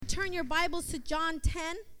turn your Bibles to John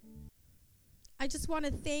 10, I just want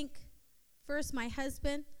to thank first my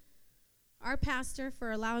husband, our pastor,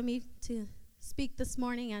 for allowing me to speak this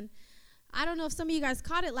morning. And I don't know if some of you guys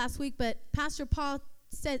caught it last week, but Pastor Paul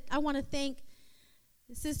said, I want to thank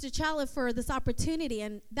Sister Chala for this opportunity.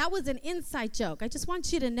 And that was an inside joke. I just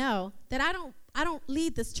want you to know that I don't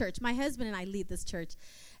lead this church. My husband and I lead this church.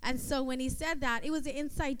 And so when he said that, it was an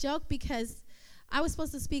inside joke because I was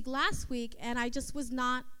supposed to speak last week, and I just was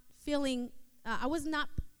not feeling, I was not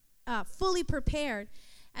fully prepared.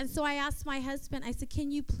 And so I asked my husband, I said,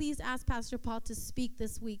 can you please ask Pastor Paul to speak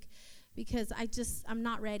this week? Because I'm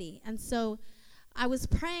not ready. And so I was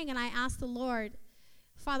praying, and I asked the Lord,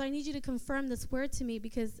 Father, I need you to confirm this word to me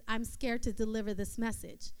because I'm scared to deliver this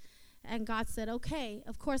message. And God said, okay.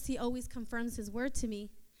 Of course, he always confirms his word to me.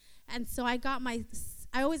 And so I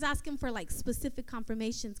always ask him for like specific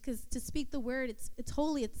confirmations because to speak the word, it's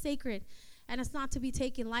holy, it's sacred, and it's not to be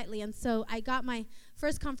taken lightly. And so I got my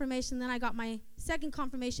first confirmation, then I got my second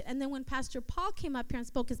confirmation, and then when Pastor Paul came up here and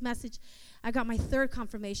spoke his message, I got my third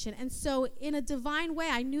confirmation. And so in a divine way,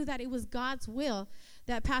 I knew that it was God's will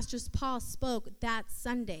that Pastor Paul spoke that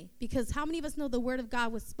Sunday, because how many of us know the word of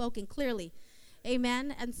God was spoken clearly?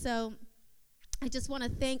 Amen. And so I just want to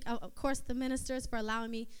thank, of course, the ministers for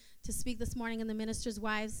allowing me to speak this morning, and the ministers'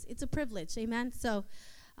 wives. It's a privilege, amen? So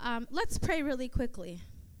let's pray really quickly.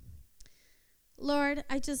 Lord,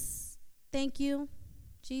 I just thank you.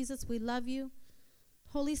 Jesus, we love you.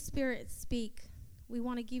 Holy Spirit, speak. We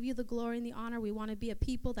want to give you the glory and the honor. We want to be a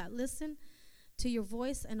people that listen to your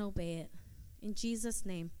voice and obey it. In Jesus'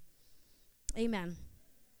 name, amen.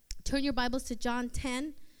 Turn your Bibles to John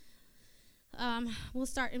 10. We'll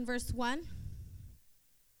start in verse 1.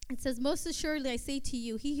 It says, most assuredly I say to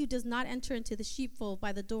you, he who does not enter into the sheepfold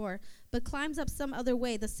by the door, but climbs up some other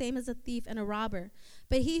way, the same as a thief and a robber.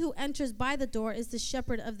 But he who enters by the door is the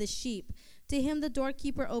shepherd of the sheep. To him the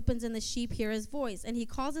doorkeeper opens, and the sheep hear his voice, and he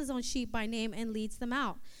calls his own sheep by name and leads them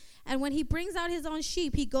out. And when he brings out his own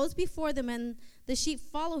sheep, he goes before them, and the sheep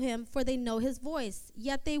follow him, for they know his voice.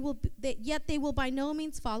 Yet they will by no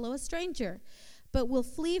means follow a stranger, but will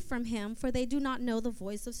flee from him, for they do not know the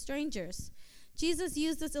voice of strangers. Jesus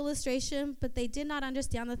used this illustration, but they did not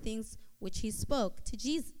understand the things which he spoke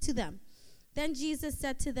to them. Then Jesus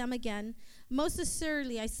said to them again, most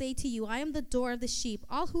assuredly I say to you, I am the door of the sheep.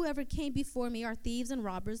 All who ever came before me are thieves and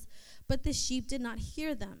robbers, but the sheep did not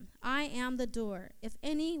hear them. I am the door. If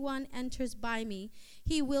anyone enters by me,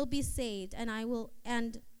 he will be saved, he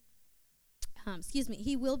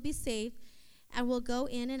will be saved and will go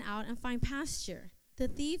in and out and find pasture. The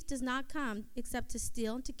thief does not come except to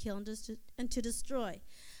steal and to kill and to destroy.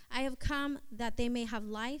 I have come that they may have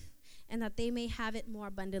life and that they may have it more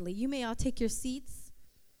abundantly. You may all take your seats.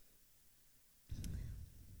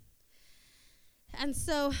 And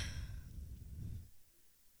so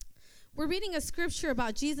we're reading a scripture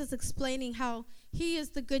about Jesus explaining how he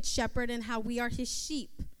is the good shepherd and how we are his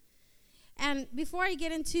sheep. And before I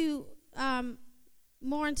get into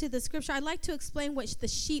more into the scripture, I'd like to explain what the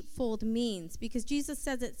sheepfold means, because Jesus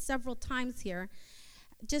says it several times here,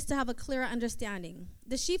 just to have a clearer understanding.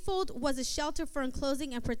 The sheepfold was a shelter for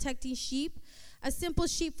enclosing and protecting sheep. A simple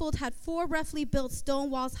sheepfold had 4 roughly built stone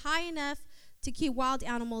walls high enough to keep wild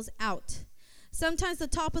animals out. Sometimes the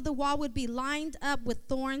top of the wall would be lined up with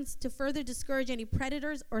thorns to further discourage any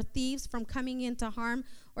predators or thieves from coming in to harm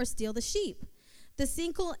or steal the sheep. The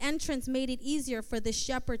single entrance made it easier for the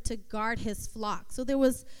shepherd to guard his flock. So there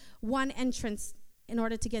was one entrance in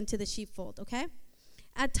order to get into the sheepfold, okay?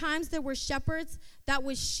 At times there were shepherds that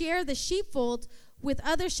would share the sheepfold with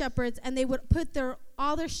other shepherds, and they would put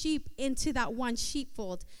all their sheep into that one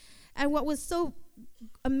sheepfold. And what was so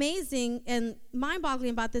amazing and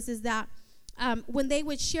mind-boggling about this is that when they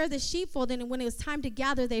would share the sheepfold and when it was time to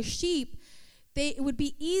gather their sheep, it would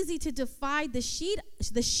be easy to divide the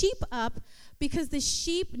sheep up because the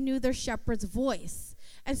sheep knew their shepherd's voice.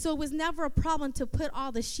 And so it was never a problem to put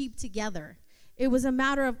all the sheep together. It was a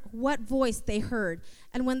matter of what voice they heard.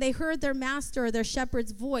 And when they heard their master or their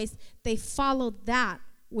shepherd's voice, they followed that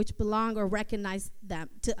which belonged or recognized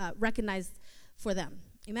for them.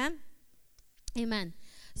 Amen? Amen.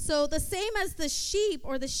 So the same as the sheep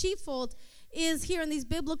or the sheepfold is here in these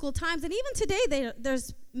biblical times. And even today,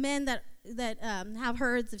 there's men that have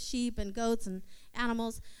herds of sheep and goats and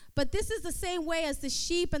animals. But this is the same way as the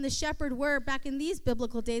sheep and the shepherd were back in these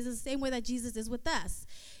biblical days. It's the same way that Jesus is with us.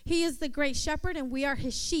 He is the great shepherd, and we are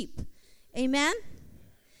his sheep. Amen?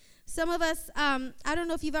 Some of us, I don't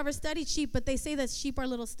know if you've ever studied sheep, but they say that sheep are a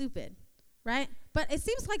little stupid, right? But it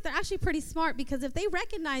seems like they're actually pretty smart, because if they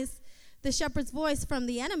recognize the shepherd's voice from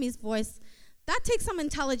the enemy's voice, that takes some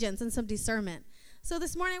intelligence and some discernment. So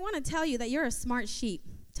this morning, I want to tell you that you're a smart sheep.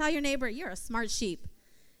 Tell your neighbor, you're a smart sheep.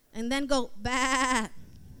 And then go, bah.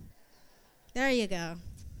 There you go.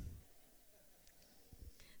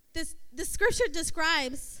 The scripture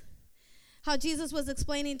describes how Jesus was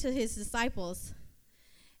explaining to his disciples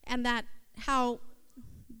and that how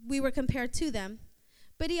we were compared to them.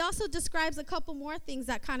 But he also describes a couple more things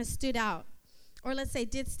that kind of stood out, or let's say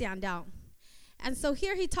did stand out. And so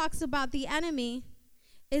here he talks about the enemy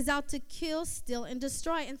is out to kill, steal, and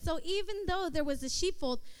destroy. And so even though there was a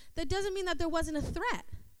sheepfold, that doesn't mean that there wasn't a threat.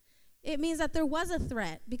 It means that there was a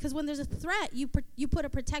threat, because when there's a threat, you put a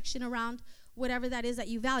protection around whatever that is that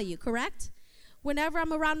you value, correct? Whenever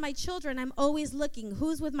I'm around my children, I'm always looking,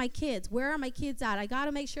 who's with my kids? Where are my kids at? I got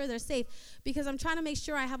to make sure they're safe, because I'm trying to make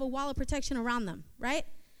sure I have a wall of protection around them, right?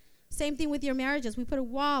 Same thing with your marriages. We put a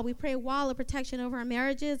wall, we pray a wall of protection over our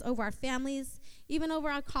marriages, over our families, even over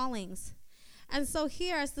our callings. And so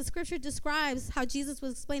here, as the scripture describes how Jesus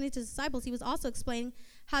was explaining to his disciples, he was also explaining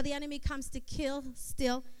how the enemy comes to kill,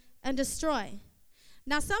 steal, and destroy.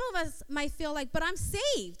 Now, some of us might feel like, but I'm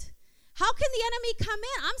saved. How can the enemy come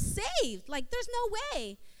in? I'm saved. Like, there's no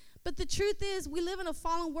way. But the truth is, we live in a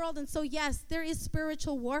fallen world, and so, yes, there is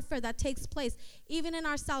spiritual warfare that takes place, even in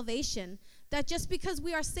our salvation. That just because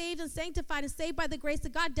we are saved and sanctified and saved by the grace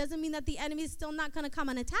of God doesn't mean that the enemy is still not going to come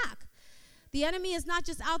and attack. The enemy is not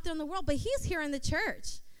just out there in the world, but he's here in the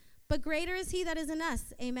church. But greater is he that is in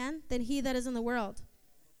us, amen, than he that is in the world.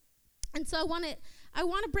 And so I want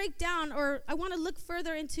to break down, or I want to look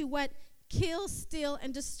further into what kill, steal,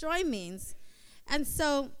 and destroy means. And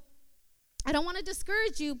so I don't want to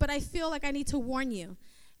discourage you, but I feel like I need to warn you.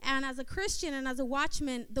 And as a Christian and as a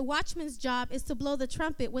watchman, the watchman's job is to blow the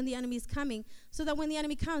trumpet when the enemy's coming, so that when the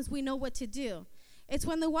enemy comes, we know what to do. It's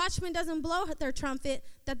when the watchman doesn't blow their trumpet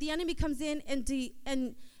that the enemy comes in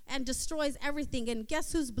and destroys everything. And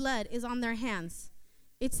guess whose blood is on their hands?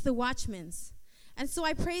 It's the watchman's. And so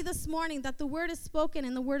I pray this morning that the word is spoken,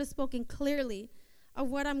 and the word is spoken clearly, of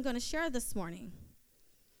what I'm going to share this morning.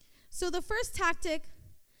 So the first tactic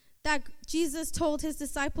that Jesus told his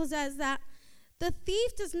disciples is that the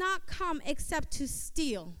thief does not come except to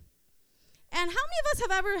steal. And how many of us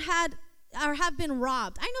have ever had or have been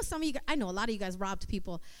robbed? I know a lot of you guys robbed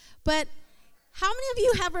people, but how many of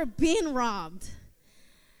you have ever been robbed?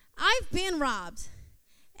 I've been robbed.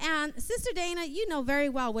 And Sister Dana, you know very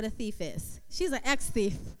well what a thief is. She's an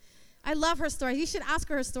ex-thief. I love her stories. You should ask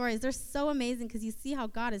her stories. They're so amazing, because you see how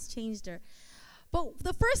God has changed her. But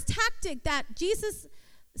the first tactic that Jesus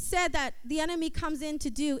said that the enemy comes in to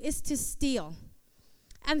do is to steal.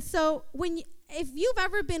 And so if you've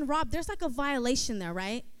ever been robbed, there's like a violation there,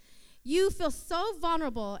 right? You feel so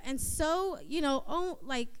vulnerable and so,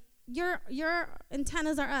 like your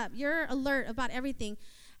antennas are up. You're alert about everything.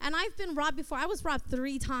 And I've been robbed before. I was robbed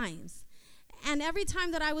 3 times. And every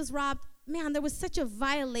time that I was robbed, man, there was such a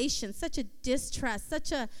violation, such a distrust,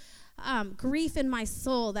 such a grief in my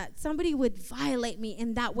soul that somebody would violate me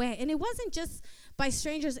in that way. And it wasn't just by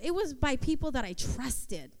strangers. It was by people that I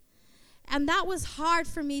trusted. And that was hard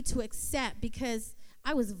for me to accept, because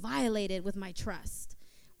I was violated with my trust,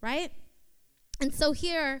 right? And so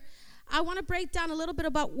here, I want to break down a little bit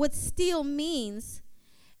about what steal means.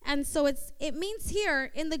 And so it means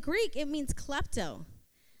here, in the Greek, it means klepto.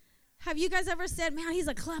 Have you guys ever said, man, he's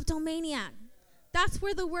a kleptomaniac? That's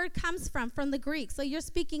where the word comes from the Greek. So you're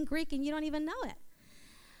speaking Greek and you don't even know it.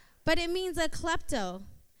 But it means a klepto.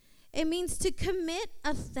 It means to commit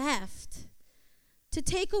a theft, to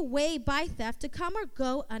take away by theft, to come or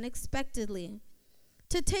go unexpectedly,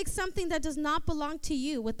 to take something that does not belong to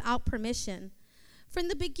you without permission. From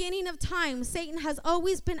the beginning of time, Satan has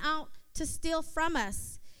always been out to steal from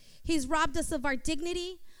us. He's robbed us of our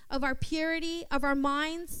dignity, of our purity, of our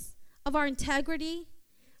minds, of our integrity,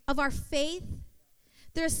 of our faith.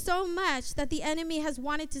 There's so much that the enemy has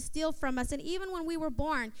wanted to steal from us. And even when we were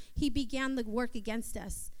born, he began the work against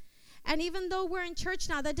us. And even though we're in church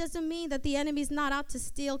now, that doesn't mean that the enemy's not out to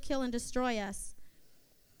steal, kill, and destroy us.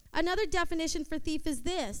 Another definition for thief is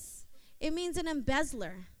this. It means an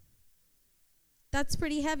embezzler. That's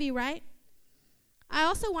pretty heavy, right? I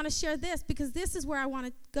also want to share this, because this is where I want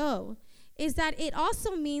to go, is that it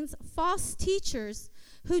also means false teachers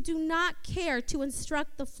who do not care to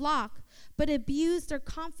instruct the flock, but abuse their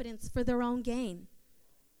confidence for their own gain.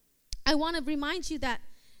 I want to remind you that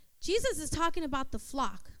Jesus is talking about the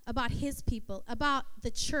flock, about his people, about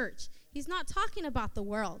the church. He's not talking about the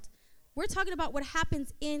world. We're talking about what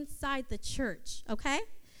happens inside the church, okay?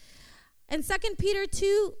 In 2 Peter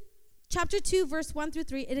 2, chapter 2, verse 1 through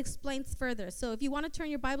 3, it explains further. So if you want to turn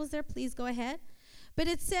your Bibles there, please go ahead. But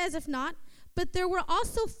it says, if not, But there were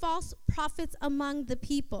also false prophets among the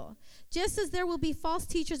people. Just as there will be false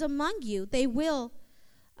teachers among you, they will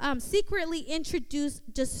secretly introduce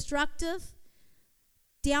destructive,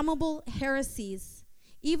 damnable heresies,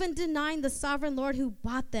 even denying the sovereign Lord who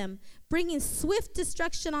bought them, bringing swift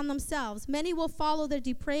destruction on themselves. Many will follow their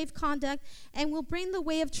depraved conduct and will bring the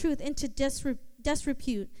way of truth into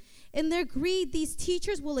disrepute. In their greed, these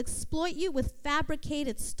teachers will exploit you with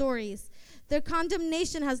fabricated stories. Their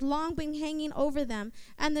condemnation has long been hanging over them,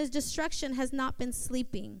 and their destruction has not been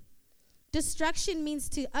sleeping. Destruction means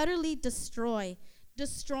to utterly destroy,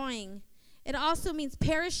 destroying. It also means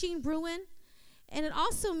perishing, ruin, and it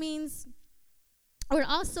also means, or it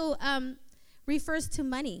also refers to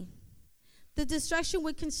money. The destruction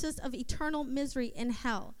would consist of eternal misery in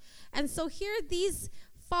hell. And so here these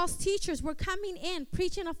false teachers were coming in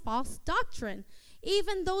preaching a false doctrine.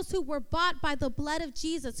 Even those who were bought by the blood of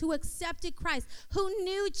Jesus, who accepted Christ, who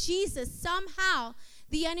knew Jesus, somehow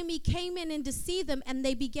the enemy came in and deceived them, and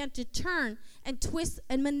they began to turn and twist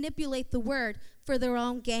and manipulate the word for their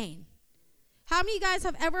own gain. How many of you guys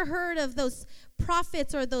have ever heard of those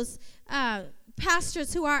prophets or those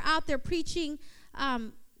pastors who are out there preaching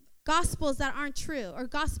gospels that aren't true or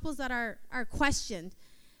gospels that are questioned?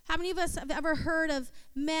 How many of us have ever heard of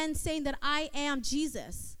men saying that I am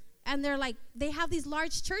Jesus? And they're like, they have these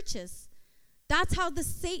large churches. That's how the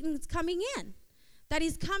Satan's coming in. That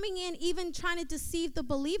he's coming in even trying to deceive the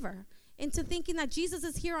believer into thinking that Jesus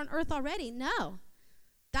is here on earth already. No,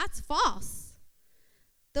 that's false.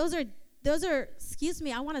 Those are, excuse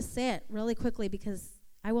me, I want to say it really quickly because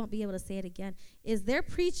I won't be able to say it again, is they're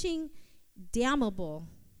preaching damnable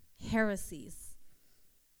heresies.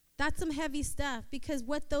 That's some heavy stuff, because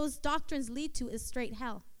what those doctrines lead to is straight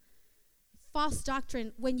hell. False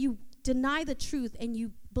doctrine, when you deny the truth and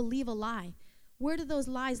you believe a lie, where do those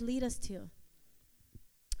lies lead us to?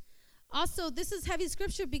 Also, this is heavy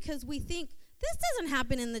scripture because we think, this doesn't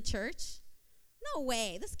happen in the church. No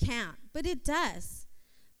way, this can't, but it does.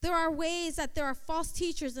 There are ways that there are false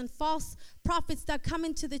teachers and false prophets that come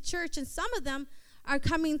into the church, and some of them are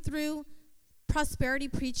coming through prosperity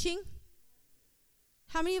preaching.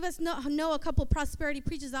 How many of us know a couple prosperity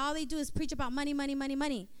preachers? All they do is preach about money, money, money,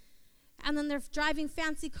 money. And then they're driving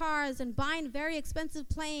fancy cars and buying very expensive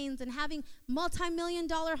planes and having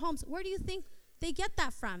multi-million-dollar homes. Where do you think they get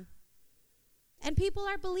that from? And people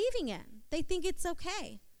are believing it. They think it's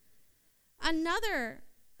okay. Another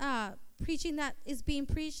preaching that is being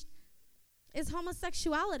preached is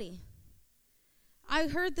homosexuality. I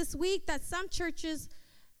heard this week that some churches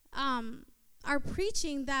are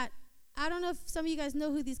preaching that, I don't know if some of you guys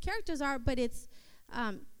know who these characters are, but it's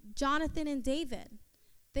Jonathan and David.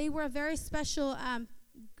 They were a very special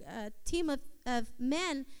team of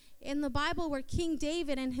men in the Bible, where King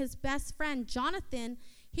David and his best friend Jonathan,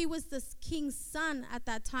 he was the king's son at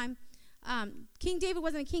that time. King David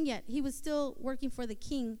wasn't a king yet. He was still working for the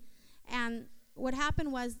king. And what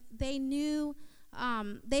happened was they knew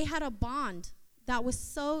they had a bond that was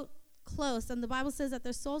so close. And the Bible says that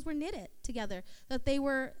their souls were knitted together, that they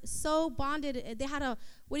were so bonded. They had a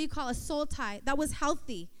soul tie that was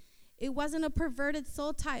healthy. It wasn't a perverted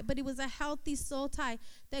soul tie, but it was a healthy soul tie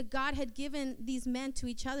that God had given these men to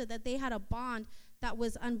each other, that they had a bond that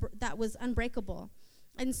was unbreakable.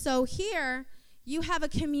 And so here you have a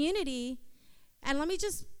community, and let me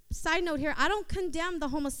just side note here, I don't condemn the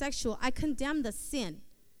homosexual, I condemn the sin,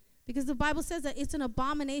 because the Bible says that it's an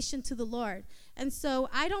abomination to the Lord. And so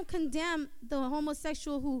I don't condemn the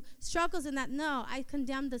homosexual who struggles in that. No, I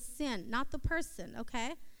condemn the sin, not the person,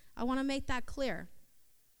 okay? I want to make that clear.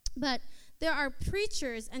 But there are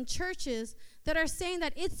preachers and churches that are saying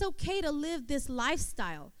that it's okay to live this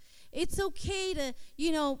lifestyle. It's okay to,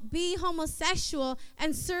 be homosexual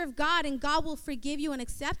and serve God, and God will forgive you and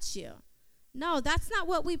accept you. No, that's not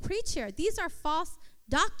what we preach here. These are false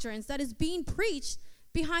doctrines that is being preached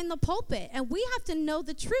behind the pulpit, and we have to know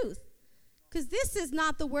the truth, because this is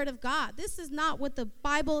not the word of God. This is not what the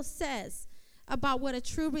Bible says about what a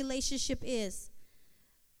true relationship is.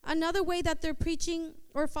 Another way that they're preaching,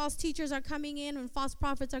 or false teachers are coming in and false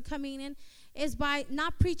prophets are coming in, is by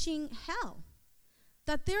not preaching hell.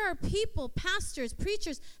 That there are people, pastors,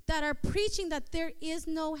 preachers, that are preaching that there is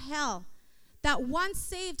no hell. That once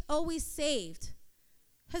saved, always saved.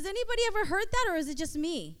 Has anybody ever heard that, or is it just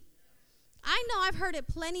me? I know I've heard it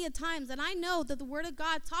plenty of times, and I know that the Word of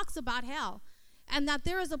God talks about hell, and that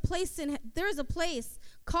there is a place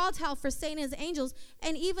called hell for Satan and his angels,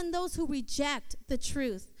 and even those who reject the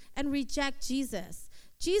truth and reject Jesus.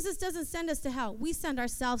 Jesus doesn't send us to hell. We send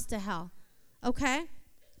ourselves to hell, okay?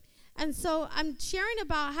 And so I'm sharing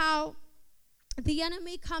about how the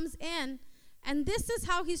enemy comes in And this is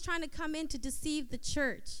how he's trying to come in to deceive the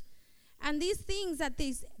church. And these things that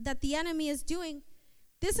the enemy is doing,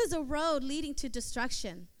 this is a road leading to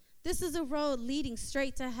destruction. This is a road leading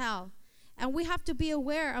straight to hell. And we have to be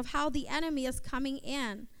aware of how the enemy is coming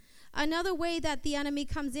in. Another way that the enemy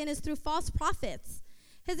comes in is through false prophets.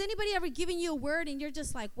 Has anybody ever given you a word and you're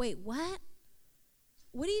just like, wait, what?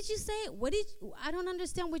 What did you say? I don't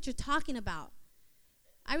understand what you're talking about.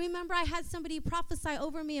 I remember I had somebody prophesy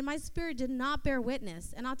over me and my spirit did not bear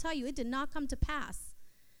witness. And I'll tell you, it did not come to pass.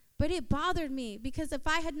 But it bothered me because if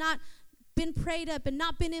I had not been prayed up and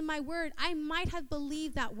not been in my word, I might have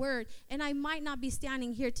believed that word and I might not be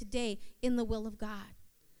standing here today in the will of God.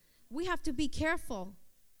 We have to be careful,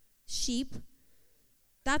 sheep.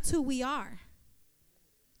 That's who we are.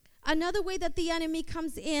 Another way that the enemy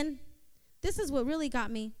comes in, this is what really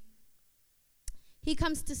got me. He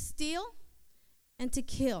comes to steal and to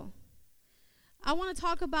kill. I want to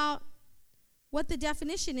talk about what the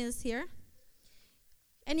definition is here.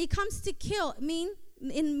 And he comes to kill,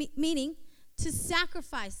 meaning to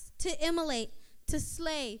sacrifice, to immolate, to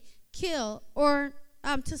slay, kill, or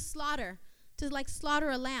to slaughter, to like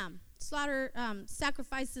slaughter a lamb, slaughter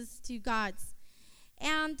sacrifices to gods.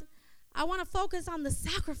 And I want to focus on the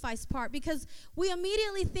sacrifice part because we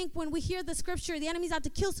immediately think when we hear the scripture, the enemy's out to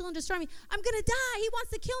kill, steal, and destroy me. I'm going to die. He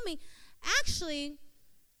wants to kill me. Actually,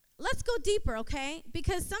 let's go deeper, okay?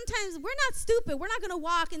 Because sometimes we're not stupid. We're not going to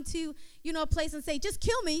walk into, a place and say, just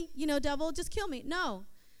kill me, devil, just kill me. No.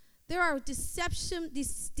 There are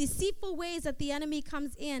deceitful ways that the enemy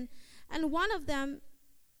comes in. And one of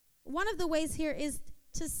the ways here is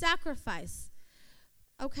to sacrifice,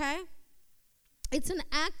 okay? It's an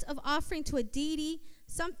act of offering to a deity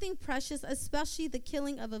something precious, especially the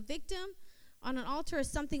killing of a victim on an altar or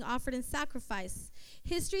something offered in sacrifice.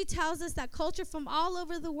 History tells us that culture from all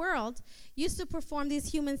over the world used to perform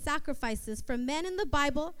these human sacrifices, from men in the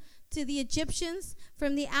Bible to the Egyptians,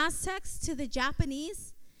 from the Aztecs to the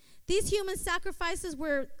Japanese. These human sacrifices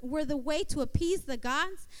were the way to appease the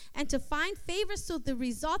gods and to find favor so the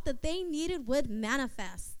result that they needed would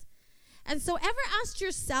manifest. And so ever asked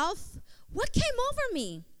yourself, what came over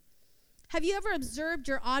me? Have you ever observed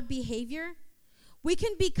your odd behavior? We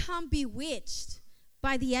can become bewitched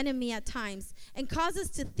by the enemy at times and cause us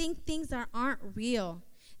to think things that aren't real.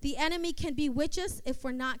 The enemy can bewitch us if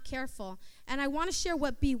we're not careful. And I want to share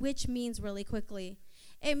what bewitch means really quickly.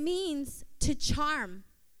 It means to charm,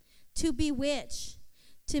 to bewitch,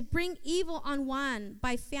 to bring evil on one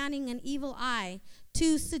by fanning an evil eye,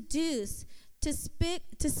 to seduce, to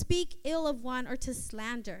speak ill of one, or to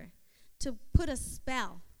slander, to put a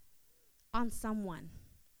spell on someone.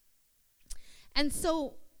 And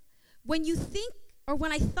so when you think, or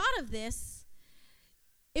when I thought of this,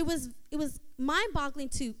 it was mind-boggling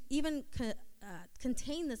to even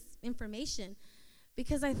contain this information,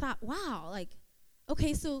 because I thought, wow,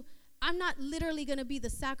 okay, so I'm not literally going to be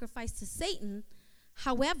the sacrifice to Satan.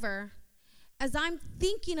 However, as I'm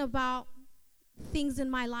thinking about things in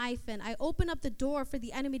my life and I open up the door for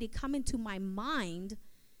the enemy to come into my mind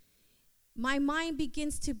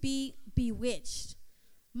begins to be bewitched.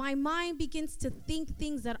 My mind begins to think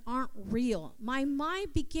things that aren't real. My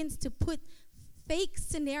mind begins to put fake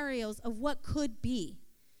scenarios of what could be.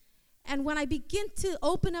 And when I begin to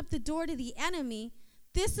open up the door to the enemy,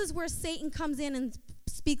 this is where Satan comes in and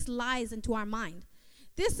speaks lies into our mind.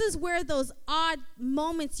 This is where those odd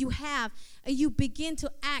moments you have, you begin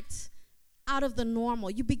to act out of the normal.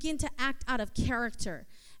 You begin to act out of character.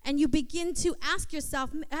 And you begin to ask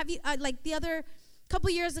yourself, have you, like the other couple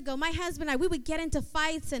years ago, my husband and I, we would get into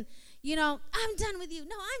fights and, I'm done with you.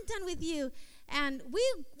 No, I'm done with you. And we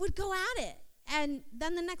would go at it. And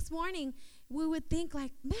then the next morning, we would think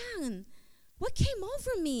man, what came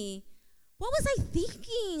over me? What was I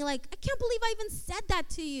thinking? I can't believe I even said that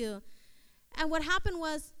to you. And what happened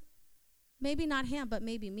was, maybe not him, but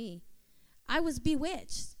maybe me. I was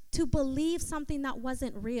bewitched to believe something that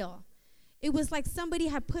wasn't real. It was like somebody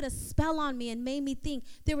had put a spell on me and made me think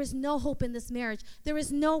there is no hope in this marriage. There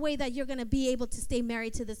is no way that you're going to be able to stay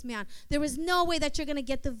married to this man. There is no way that you're going to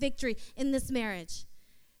get the victory in this marriage.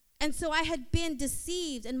 And so I had been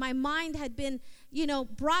deceived, and my mind had been,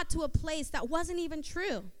 brought to a place that wasn't even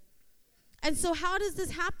true. And so how does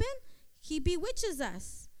this happen? He bewitches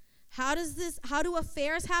us. How do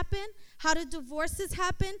affairs happen? How do divorces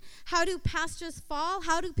happen? How do pastors fall?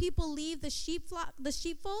 How do people leave the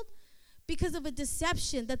sheepfold? Because of a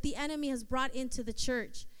deception that the enemy has brought into the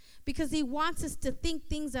church. Because he wants us to think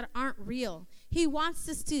things that aren't real. He wants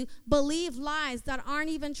us to believe lies that aren't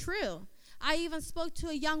even true. I even spoke to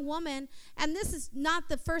a young woman, and this is not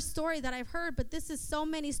the first story that I've heard, but this is so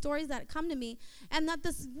many stories that come to me, and that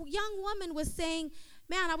this young woman was saying,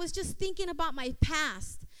 man, I was just thinking about my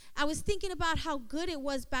past. I was thinking about how good it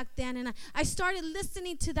was back then, and I started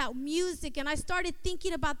listening to that music, and I started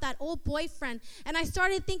thinking about that old boyfriend, and I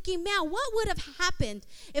started thinking, man, what would have happened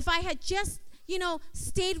if I had just,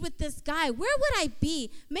 stayed with this guy? Where would I be?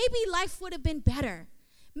 Maybe life would have been better.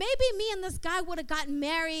 Maybe me and this guy would have gotten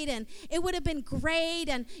married, and it would have been great.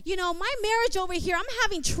 And, my marriage over here, I'm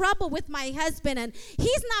having trouble with my husband, and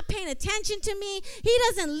he's not paying attention to me. He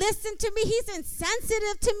doesn't listen to me. He's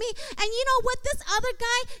insensitive to me. And you know what? This other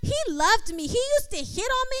guy, he loved me. He used to hit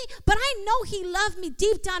on me, but I know he loved me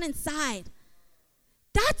deep down inside.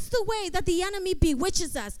 That's the way that the enemy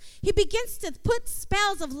bewitches us. He begins to put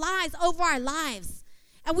spells of lies over our lives.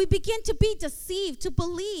 And we begin to be deceived, to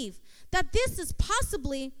believe that this is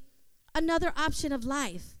possibly another option of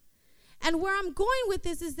life. And where I'm going with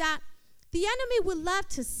this is that the enemy would love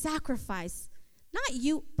to sacrifice, not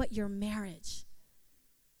you, but your marriage.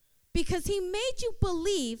 Because he made you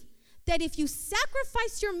believe that if you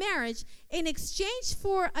sacrifice your marriage in exchange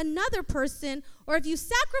for another person, or if you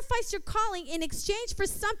sacrifice your calling in exchange for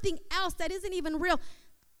something else that isn't even real,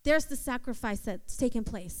 there's the sacrifice that's taking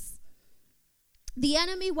place. The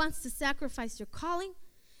enemy wants to sacrifice your calling.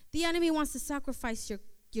 The enemy wants to sacrifice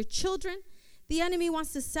your children. The enemy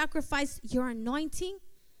wants to sacrifice your anointing.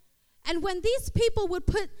 And when these people would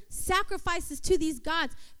put sacrifices to these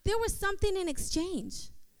gods, there was something in exchange.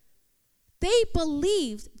 They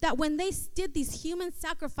believed that when they did these human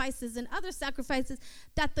sacrifices and other sacrifices,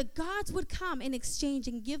 that the gods would come in exchange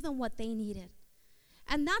and give them what they needed.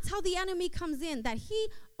 And that's how the enemy comes in, that he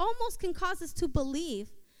almost can cause us to believe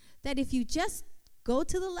that if you just go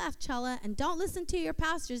to the left, Chella, and don't listen to your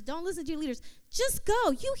pastors, don't listen to your leaders, just go.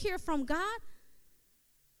 You hear from God.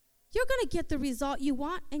 You're going to get the result you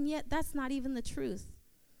want, and yet that's not even the truth.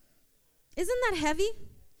 Isn't that heavy?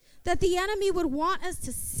 That the enemy would want us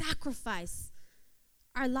to sacrifice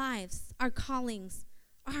our lives, our callings,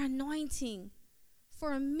 our anointing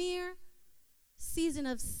for a mere season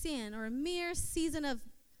of sin or a mere season of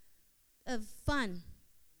fun.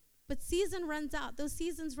 But season runs out. Those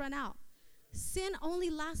seasons run out. Sin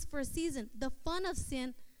only lasts for a season. The fun of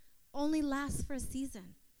sin only lasts for a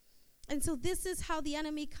season. And so this is how the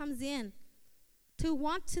enemy comes in, to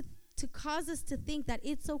want to cause us to think that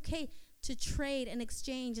it's okay to trade and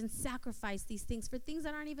exchange and sacrifice these things for things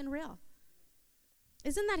that aren't even real.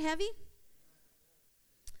 Isn't that heavy?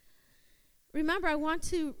 Remember, I want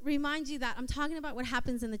to remind you that I'm talking about what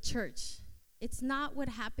happens in the church. It's not what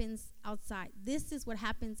happens outside. This is what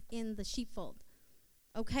happens in the sheepfold.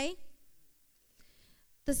 Okay?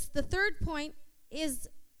 The third point is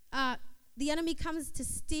the enemy comes to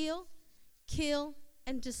steal, kill,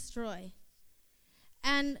 and destroy.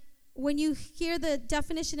 And when you hear the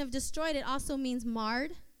definition of destroyed, it also means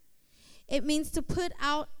marred. It means to put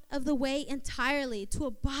out of the way entirely, to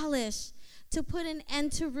abolish, to put an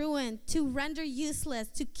end to ruin, to render useless,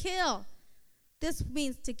 to kill. This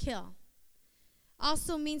means to kill.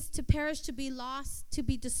 Also means to perish, to be lost, to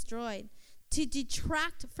be destroyed, to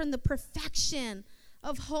detract from the perfection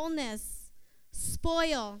of wholeness,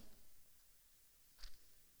 spoil,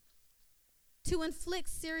 to inflict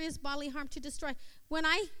serious bodily harm, to destroy. When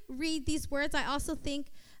I read these words, I also think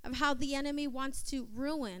of how the enemy wants to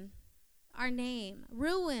ruin our name,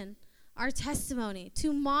 ruin our testimony,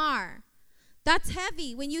 to mar. That's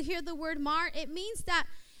heavy. When you hear the word mar, it means that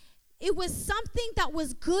it was something that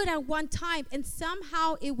was good at one time, and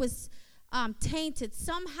somehow it was tainted.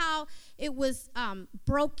 Somehow it was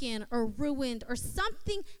broken or ruined, or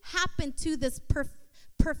something happened to this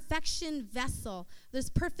perfection vessel, this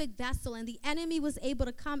perfect vessel, and the enemy was able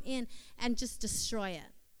to come in and just destroy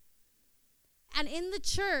it. And in the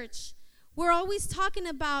church, we're always talking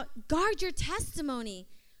about guard your testimony,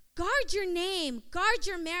 guard your name, guard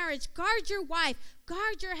your marriage, guard your wife,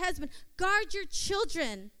 guard your husband, guard your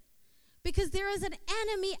children, because there is an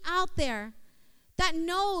enemy out there that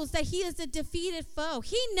knows that he is a defeated foe.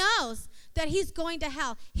 He knows that he's going to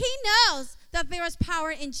hell. He knows that there is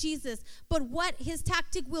power in Jesus. But what his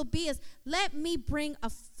tactic will be is, let me bring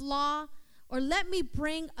a flaw, or let me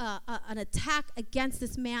bring an attack against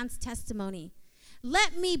this man's testimony.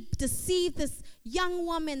 Let me deceive this young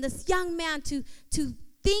woman, this young man to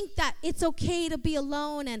think that it's okay to be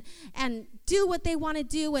alone and do what they want to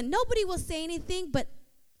do, and nobody will say anything, but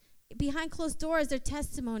behind closed doors, their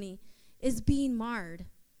testimony is being marred.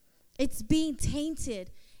 It's being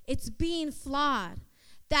tainted. It's being flawed.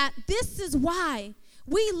 That this is why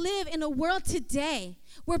We live in a world today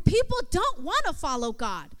where people don't want to follow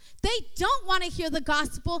God. They don't want to hear the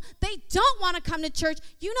gospel. They don't want to come to church.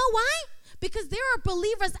 You know why? Because there are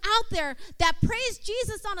believers out there that praise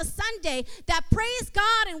Jesus on a Sunday, that praise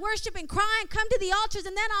God and worship and cry and come to the altars,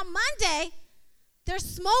 and then on Monday, they're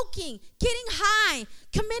smoking, getting high,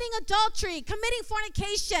 committing adultery, committing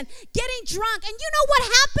fornication, getting drunk. And you know what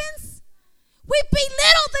happens? We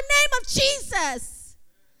belittle the name of Jesus.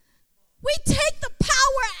 We take the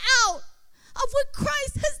power out of what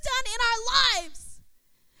Christ has done in our lives.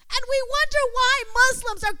 And we wonder why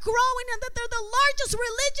Muslims are growing and that they're the largest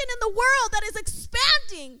religion in the world that is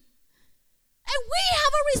expanding. And we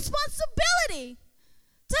have a responsibility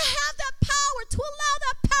to have that power, to allow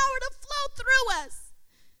that power to flow through us.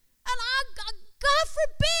 And God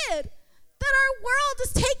forbid that our world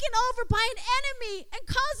is taken over by an enemy and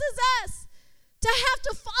causes us to have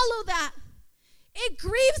to follow that. It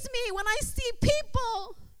grieves me when I see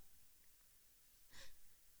people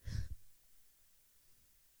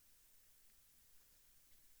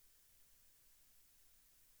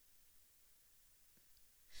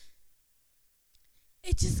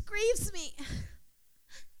it just grieves me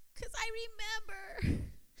because I remember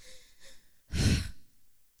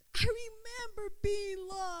being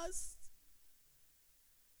lost.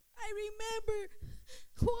 I remember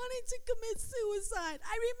wanting to commit suicide.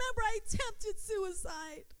 I remember I attempted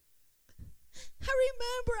suicide. I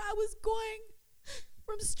remember I was going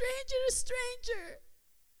from stranger to stranger,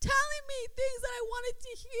 telling me things that I wanted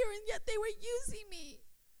to hear, and yet they were using me.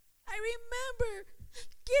 I remember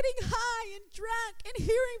getting high and drunk and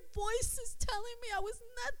hearing voices telling me I was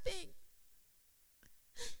nothing.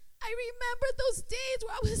 I remember those days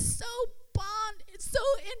where I was so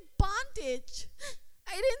in bondage.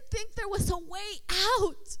 I didn't think there was a way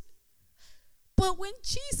out. But when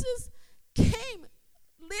Jesus came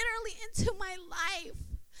literally into my life,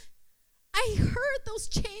 I heard those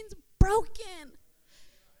chains broken.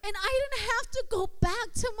 And I didn't have to go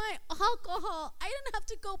back to my alcohol. I didn't have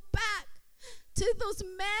to go back to those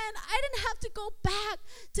men. I didn't have to go back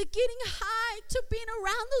to getting high, to being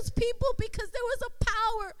around those people, because there was a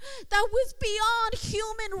power that was beyond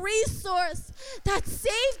human resource that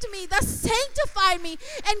saved me, that sanctified me.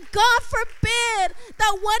 And God forbid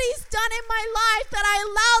that what he's done in my life, that I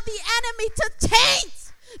allow the enemy to taint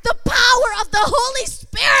the power of the Holy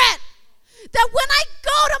Spirit. That when I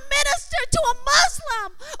go to minister to a Muslim,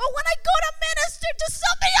 or when I go to minister to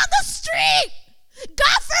somebody on the street,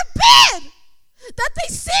 God forbid that they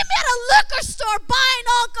see me at a liquor store buying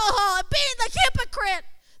alcohol and being the hypocrite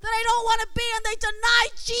that I don't want to be, and they deny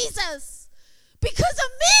Jesus because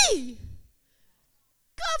of me.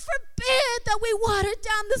 God forbid that we water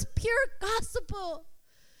down this pure gospel.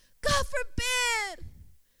 God forbid.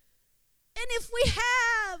 And if we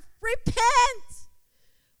have, repent.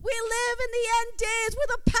 We live in the end days where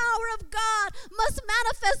the power of God must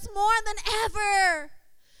manifest more than ever.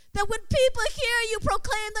 That when people hear you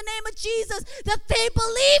proclaim the name of Jesus, that they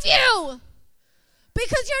believe you.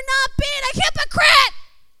 Because you're not being a hypocrite.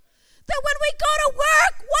 That when we go to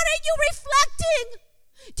work, what are you reflecting?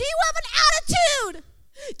 Do you have an attitude?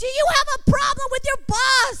 Do you have a problem with your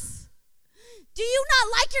boss? Do you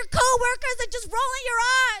not like your coworkers and just rolling your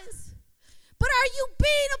eyes? But are you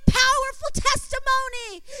being a powerful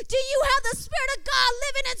testimony? Do you have the Spirit of God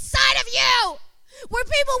living inside of you? Where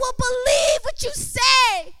people will believe what you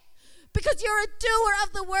say because you're a doer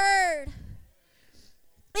of the word.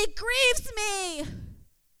 It grieves me.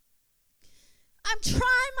 I'm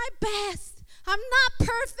trying my best. I'm not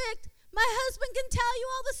perfect. My husband can tell you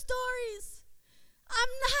all the stories. I'm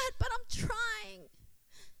not, but I'm trying.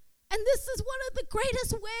 And this is one of the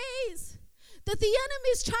greatest ways that the enemy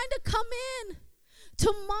is trying to come in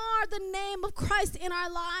to mar the name of Christ in our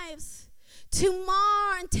lives, to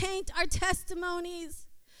mar and taint our testimonies.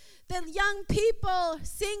 That young people,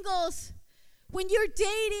 singles, when you're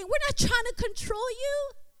dating, we're not trying to control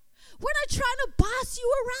you. We're not trying to boss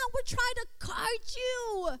you around. We're trying to guard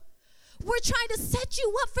you. We're trying to set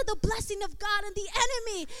you up for the blessing of God. And the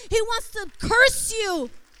enemy, he wants to curse you.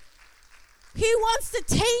 He wants to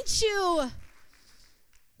taint you.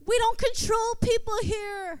 We don't control people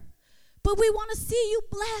here, but we want to see you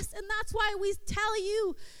blessed. And that's why we tell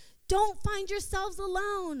you, don't find yourselves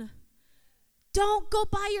alone. Don't go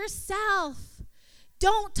by yourself.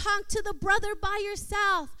 Don't talk to the brother by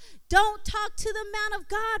yourself. Don't talk to the man of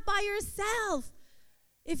God by yourself.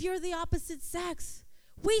 If you're the opposite sex,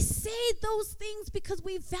 we say those things because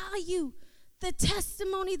we value the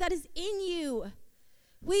testimony that is in you.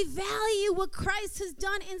 We value what Christ has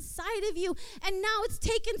done inside of you, and now it's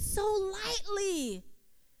taken so lightly.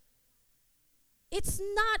 It's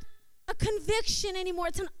not a conviction anymore.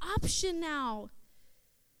 It's an option now.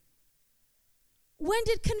 When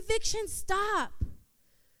did conviction stop?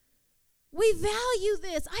 We value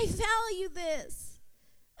this. I value this.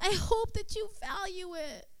 I hope that you value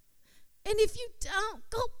it. And if you don't,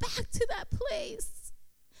 go back to that place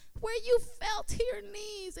where you fell to your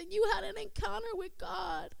knees and you had an encounter with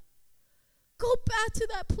God. Go back to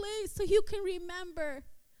that place so you can remember,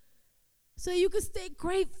 so you can stay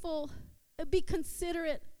grateful and be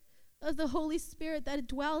considerate of the Holy Spirit that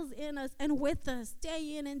dwells in us and with us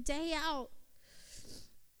day in and day out.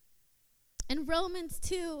 In Romans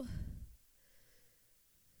 2,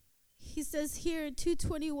 he says here in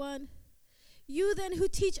 2:21, you then who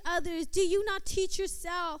teach others, do you not teach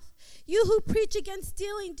yourself? You who preach against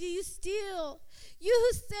stealing, do you steal? You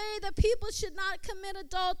who say that people should not commit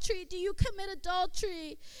adultery, do you commit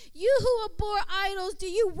adultery? You who abhor idols, do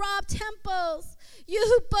you rob temples? You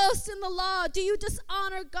who boast in the law, do you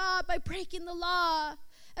dishonor God by breaking the law?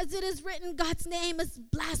 As it is written, God's name is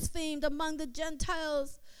blasphemed among the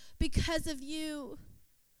Gentiles because of you.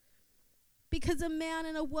 Because a man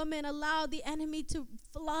and a woman allowed the enemy to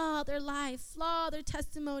flaw their life, flaw their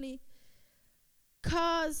testimony,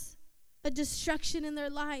 cause a destruction in their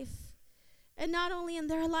life. And not only in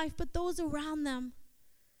their life, but those around them.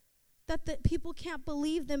 That the people can't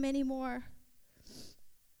believe them anymore.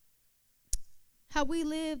 How we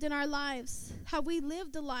lived in our lives, how we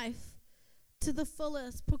lived a life to the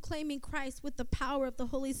fullest, proclaiming Christ with the power of the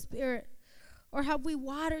Holy Spirit. Or have we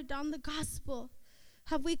watered down the gospel?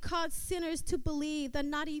 Have we caused sinners to believe that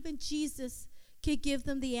not even Jesus can give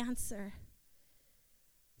them the answer?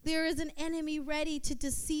 There is an enemy ready to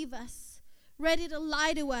deceive us, ready to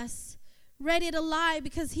lie to us, ready to lie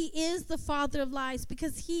because he is the father of lies,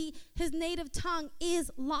 because his native tongue is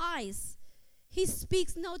lies. He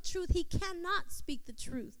speaks no truth. He cannot speak the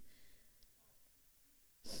truth.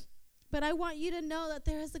 But I want you to know that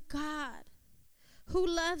there is a God who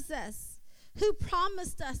loves us, who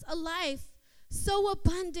promised us a life so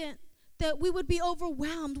abundant that we would be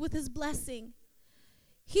overwhelmed with his blessing.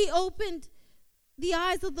 He opened the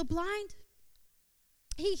eyes of the blind.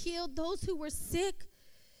 He healed those who were sick.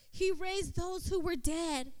 He raised those who were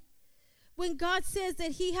dead. When God says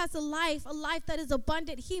that he has a life that is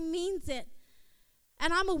abundant, he means it.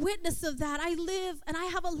 And I'm a witness of that. I live and I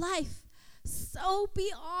have a life so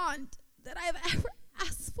beyond that I've ever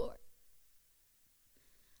asked for.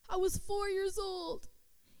 I was 4 years old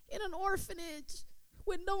in an orphanage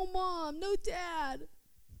with no mom, no dad,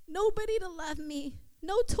 nobody to love me,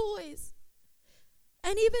 no toys.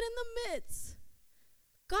 And even in the midst,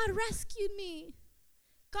 God rescued me.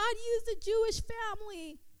 God used a Jewish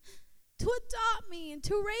family to adopt me and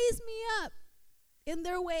to raise me up in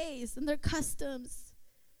their ways and their customs.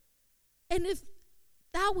 And if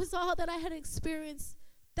that was all that I had experienced,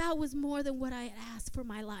 that was more than what I had asked for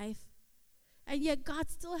my life. And yet God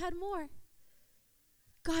still had more.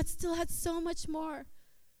 God still had so much more.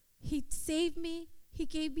 He saved me. He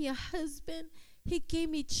gave me a husband. He gave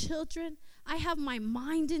me children. I have my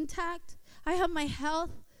mind intact. I have my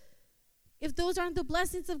health. If those aren't the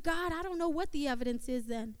blessings of God, I don't know what the evidence is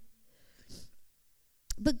then.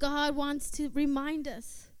 But God wants to remind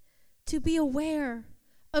us to be aware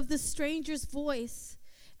of the stranger's voice.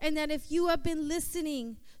 And that if you have been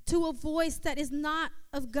listening to a voice that is not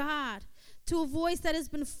of God, to a voice that has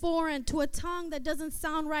been foreign, to a tongue that doesn't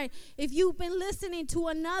sound right, if you've been listening to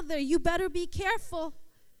another, you better be careful.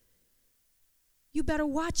 You better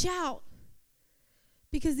watch out.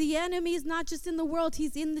 Because the enemy is not just in the world,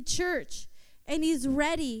 he's in the church. And he's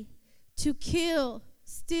ready to kill,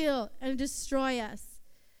 steal, and destroy us.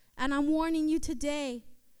 And I'm warning you today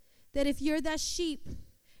that if you're that sheep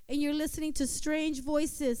and you're listening to strange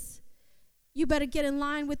voices, you better get in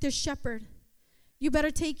line with your shepherd. You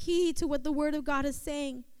better take heed to what the word of God is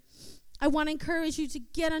saying. I want to encourage you to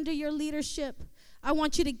get under your leadership. I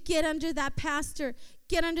want you to get under that pastor.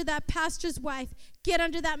 Get under that pastor's wife. Get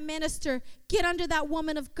under that minister. Get under that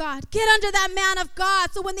woman of God. Get under that man of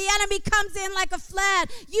God. So when the enemy comes in like a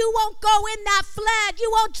flood, you won't go in that flood.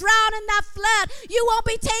 You won't drown in that flood. You won't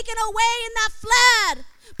be taken away in that flood.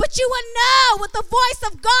 But you will know what the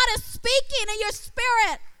voice of God is speaking, and your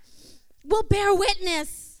spirit will bear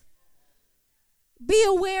witness. Be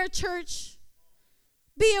aware, church.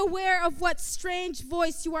 Be aware of what strange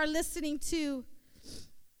voice you are listening to.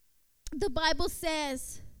 The Bible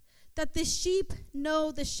says that the sheep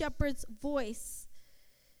know the shepherd's voice.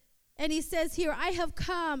 And he says here, I have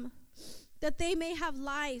come that they may have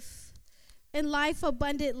life and life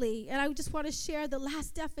abundantly. And I just want to share the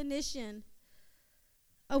last definition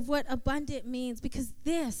of what abundant means, because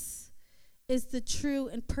this is the true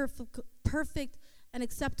and perfect and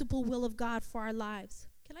acceptable will of God for our lives.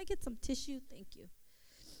 Can I get some tissue? Thank you.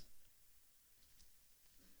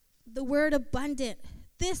 The word abundant.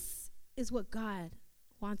 This is what God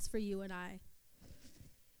wants for you and I.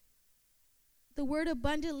 The word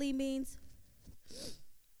abundantly means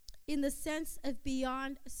in the sense of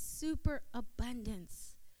beyond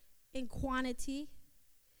superabundance in quantity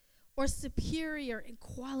or superior in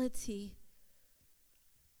quality,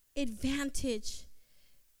 advantage,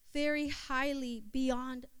 very highly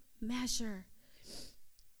beyond measure.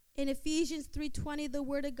 In Ephesians 3:20, the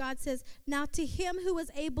word of God says, now to him who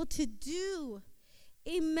is able to do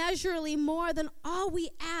immeasurably more than all we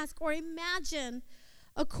ask or imagine,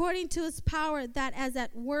 according to his power that is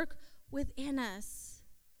at work within us.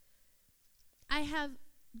 I have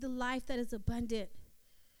the life that is abundant.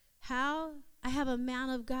 How? I have a man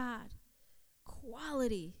of God.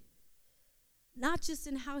 Quality. Not just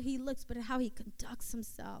in how he looks, but in how he conducts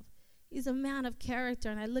himself. He's a man of character,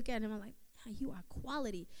 and I look at him, I'm like, you are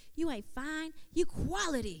quality. You ain't fine, you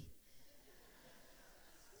quality.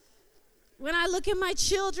 When I look at my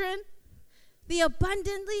children, the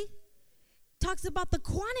abundantly talks about the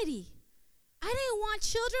quantity. I didn't want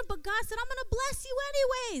children, but God said, I'm going to bless you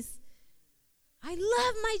anyways. I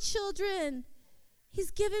love my children. He's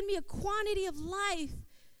given me a quantity of life,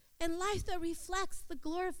 and life that reflects the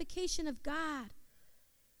glorification of God.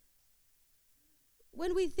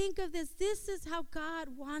 When we think of this, this is how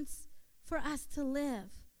God wants for us to live.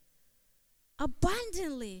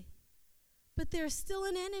 Abundantly. But there's still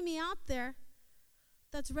an enemy out there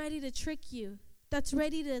that's ready to trick you, that's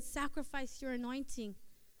ready to sacrifice your anointing,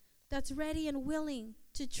 that's ready and willing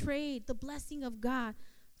to trade the blessing of God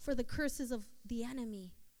for the curses of the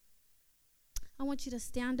enemy. I want you to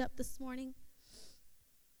stand up this morning.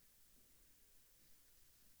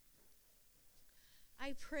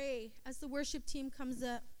 I pray as the worship team comes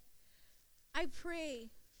up, I pray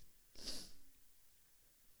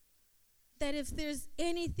that if there's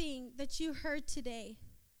anything that you heard today,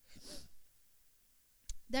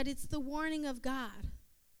 that it's the warning of God,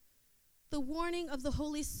 the warning of the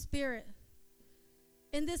Holy Spirit.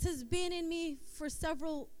 And this has been in me for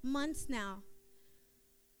several months now.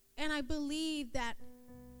 And I believe that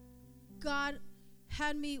God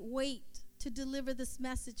had me wait to deliver this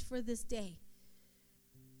message for this day.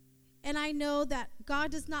 And I know that God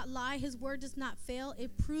does not lie. His word does not fail.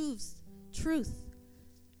 It proves truth.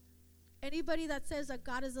 Anybody that says that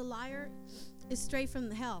God is a liar is straight from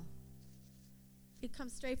the hell. It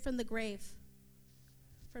comes straight from the grave,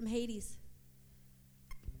 from Hades.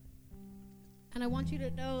 And I want you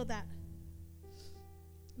to know that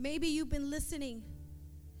maybe you've been listening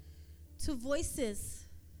to voices,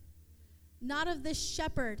 not of this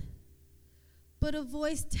shepherd, but a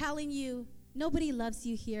voice telling you, nobody loves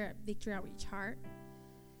you here at Victory Outreach Heart.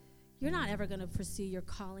 You're not ever going to pursue your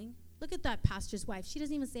calling. Look at that pastor's wife. She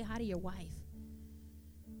doesn't even say hi to your wife.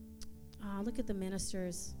 Look at the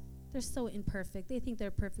ministers. They're so imperfect. They think they're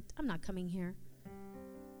perfect. I'm not coming here.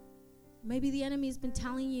 Maybe the enemy's been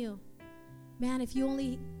telling you, man, if you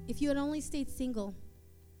had only stayed single,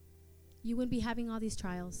 you wouldn't be having all these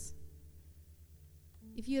trials.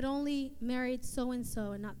 If you had only married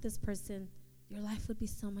so-and-so and not this person, your life would be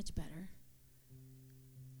so much better.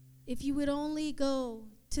 If you would only go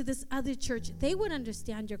to this other church, they would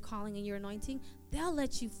understand your calling and your anointing. They'll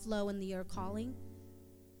let you flow in your calling.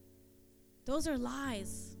 Those are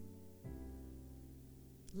lies.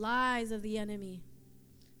 Lies of the enemy.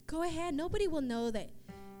 Go ahead. Nobody will know that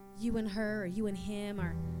you and her or you and him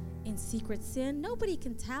are in secret sin. Nobody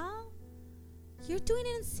can tell. You're doing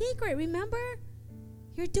it in secret, remember?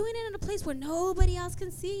 You're doing it in a place where nobody else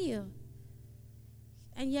can see you.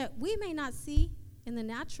 And yet we may not see in the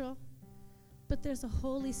natural, but there's a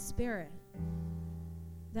Holy Spirit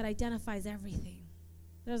that identifies everything.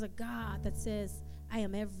 There's a God that says, I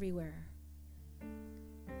am everywhere.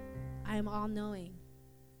 I am all-knowing.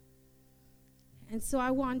 And so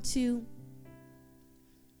I want to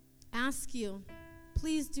ask you,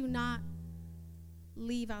 please do not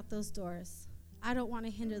leave out those doors. I don't want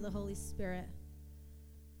to hinder the Holy Spirit.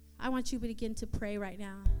 I want you to begin to pray right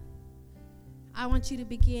now. I want you to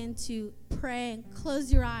begin to pray and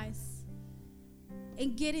close your eyes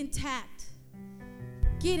and get intact.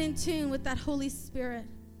 Get in tune with that Holy Spirit.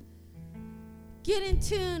 Get in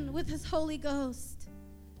tune with His Holy Ghost.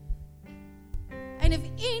 And if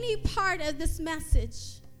any part of this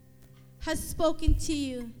message has spoken to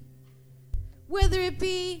you, whether it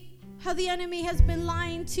be how the enemy has been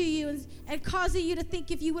lying to you and causing you to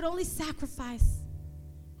think if you would only sacrifice,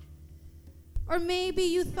 or maybe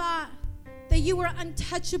you thought that you were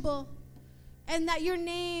untouchable and that your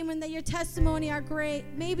name and that your testimony are great.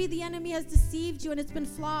 Maybe the enemy has deceived you and it's been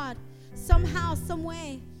flawed somehow, some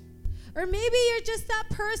way. Or maybe you're just that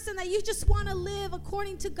person that you just want to live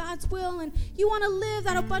according to God's will and you want to live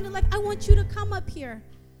that abundant life. I want you to come up here.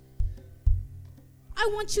 I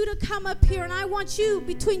want you to come up here, and I want you,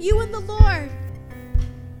 between you and the Lord,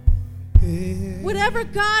 whatever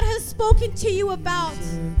God has spoken to you about,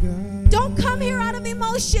 don't come here out of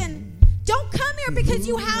emotion. Don't come here because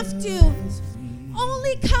you have to.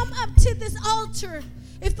 Only come up to this altar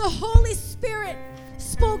if the Holy Spirit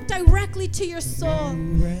spoke directly to your soul.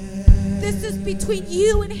 This is between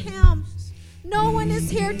you and Him. No one is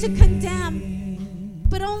here to condemn,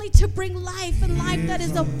 but only to bring life, and life that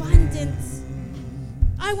is abundant.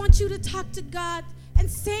 I want you to talk to God. And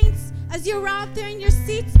saints, as you're out there in your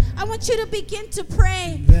seats, I want you to begin to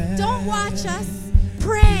pray. Don't watch us.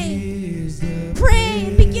 Pray. Pray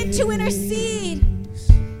and begin to intercede.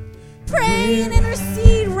 Pray and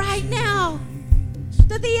intercede right now,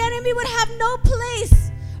 that the enemy would have no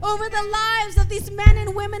place over the lives of these men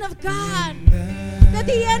and women of God. That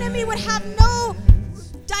the enemy would have no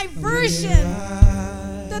diversion.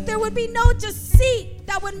 That there would be no deceit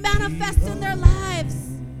that would manifest in their lives.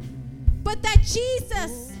 But that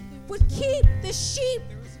Jesus would keep the sheep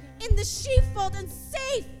in the sheepfold and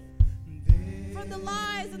safe from the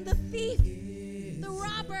lies and the thief, the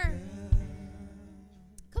robber.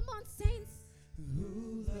 Come on, saints.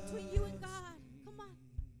 Between you and God. Come on.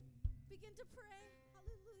 Begin to pray.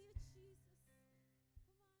 Hallelujah.